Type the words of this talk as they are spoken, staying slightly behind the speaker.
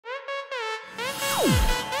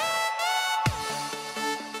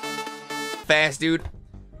Fast, dude.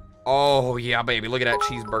 Oh, yeah, baby. Look at that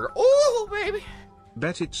cheeseburger. Oh, baby.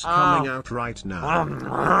 Bet it's coming out right now.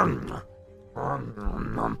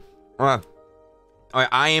 Alright,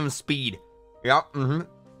 I am speed. Yep.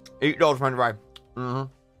 $8 French fry.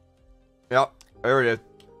 Yep. There it is.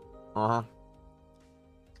 How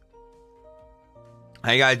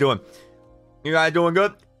you guys doing? You guys doing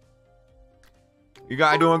good? You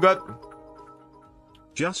guys doing good?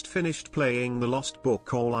 Just finished playing the Lost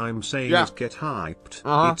Book. All I'm saying is get hyped.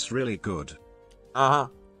 It's really good.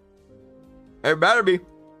 It better be.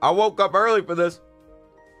 I woke up early for this.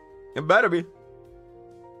 It better be.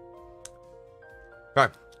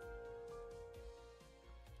 Okay.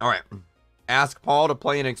 Alright. Ask Paul to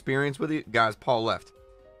play an experience with you. Guys, Paul left.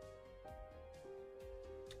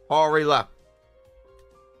 Paul already left.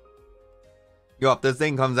 Yo, if this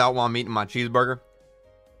thing comes out while I'm eating my cheeseburger,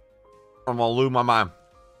 I'm gonna lose my mind.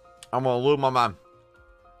 I'm gonna lose my mind.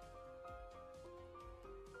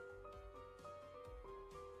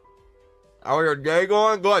 How your day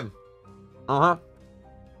going? Good.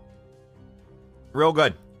 Real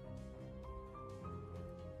good.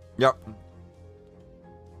 Yep.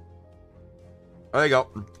 There you go.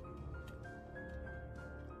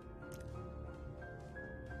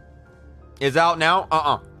 Is out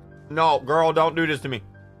now? No, girl, don't do this to me.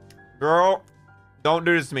 Girl, don't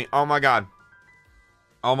do this to me. Oh my god.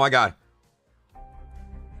 Oh my god.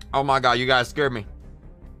 Oh my god, you guys scared me.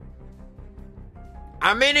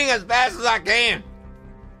 I'm eating as fast as I can.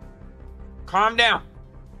 Calm down.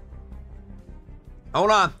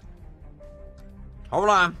 Hold on. Hold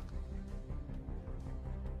on.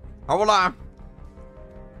 Hold on.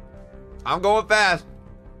 I'm going fast.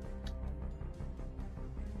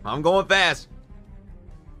 I'm going fast.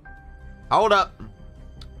 Hold up.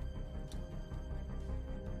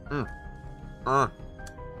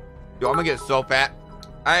 Yo, I'm gonna get so fat.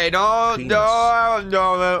 Hey, no.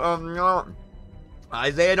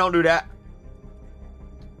 Isaiah, don't do that.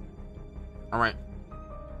 All right.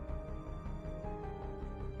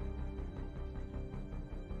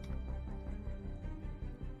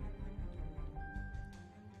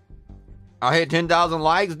 I hit 10,000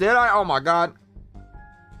 likes, did I? Oh my god.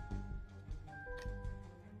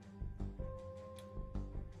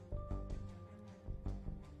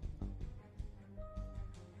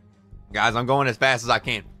 Guys, I'm going as fast as I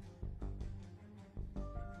can.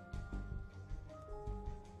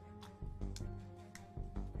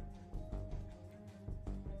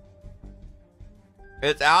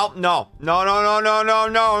 It's out? No. No.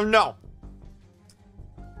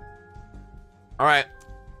 Alright.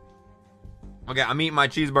 Okay, I'm eating my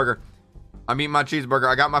cheeseburger.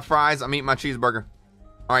 I got my fries. I'm eating my cheeseburger.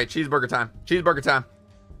 Alright, cheeseburger time. Cheeseburger time.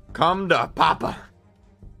 Come to Papa.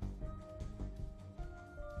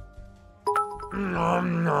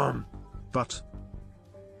 But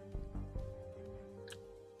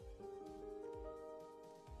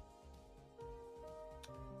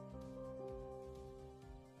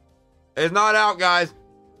it's not out, guys.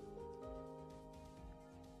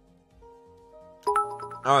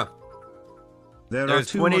 there are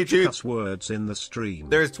too much cuss words in the stream.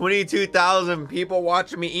 There's 22,000 people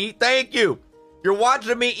watching me eat. Thank you. You're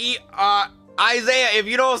watching me eat. Isaiah, if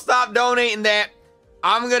you don't stop donating that,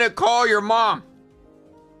 I'm gonna call your mom.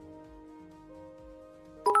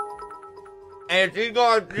 And she's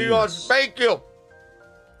gonna spank you.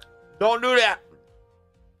 Don't do that.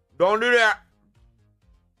 Don't do that.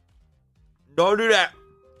 Don't do that.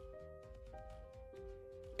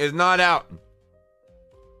 It's not out.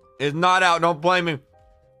 It's not out. Don't blame me.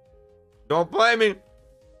 Don't blame me.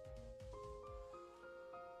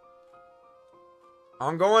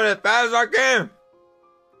 I'm going as fast as I can.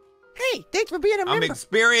 Hey, thanks for being a member. I'm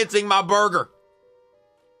experiencing my burger.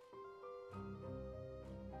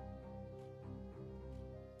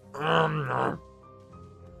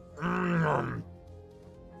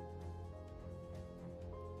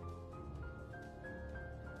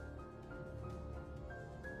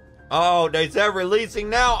 Oh, they said releasing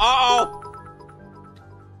now. Uh-oh.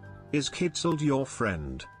 Is Kitzel your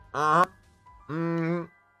friend? Uh-huh.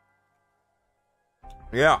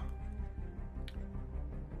 Yeah.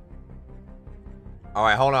 All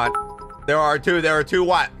right, hold on. There are two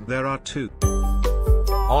what? There are two.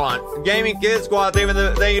 Hold on. Gaming Kids Squad, thank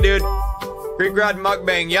you, dude. Kreekcraft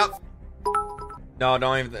mukbang, yep. No,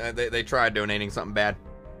 don't even, they tried donating something bad.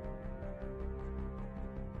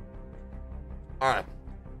 All right.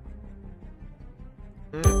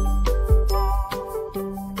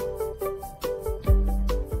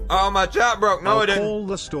 Oh, my chat broke. No, I'll it didn't. call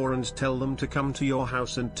the store and tell them to come to your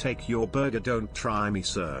house and take your burger. Don't try me,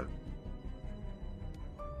 sir.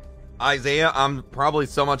 Isaiah, I'm probably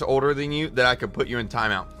so much older than you that I could put you in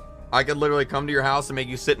timeout. I could literally come to your house and make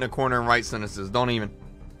you sit in a corner and write sentences. Don't even.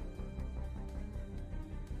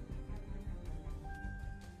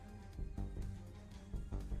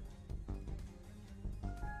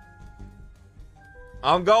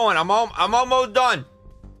 I'm going. I'm almost done.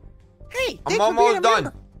 Hey, I'm thanks for being a almost done.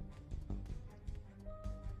 member.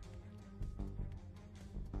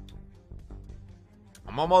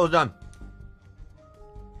 I'm almost done.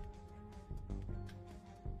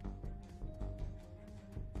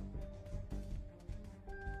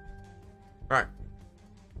 All right.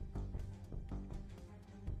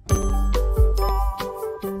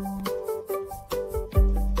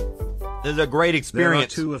 This is a great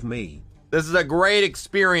experience. There are two of me. This is a great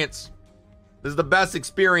experience. This is the best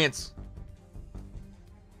experience.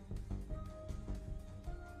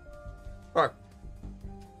 All right.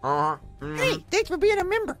 Uh-huh. Mm-hmm. Hey, thanks for being a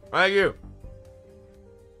member. Thank you.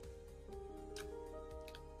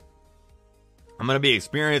 I'm going to be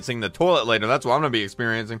experiencing the toilet later. That's what I'm going to be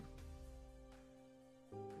experiencing.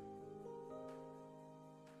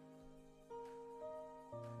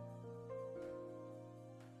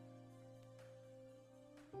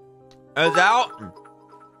 It's out.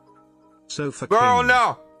 Sofa Girl, King.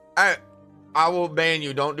 no. I will ban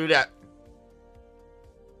you. Don't do that.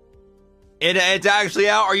 It's actually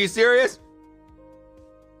out. Are you serious?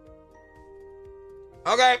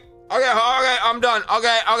 Okay. I'm done.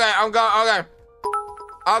 Okay. I'm gone.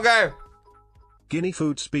 Okay. Guinea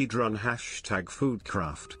food speedrun #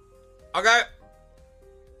 foodcraft. Okay.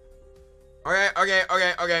 Okay.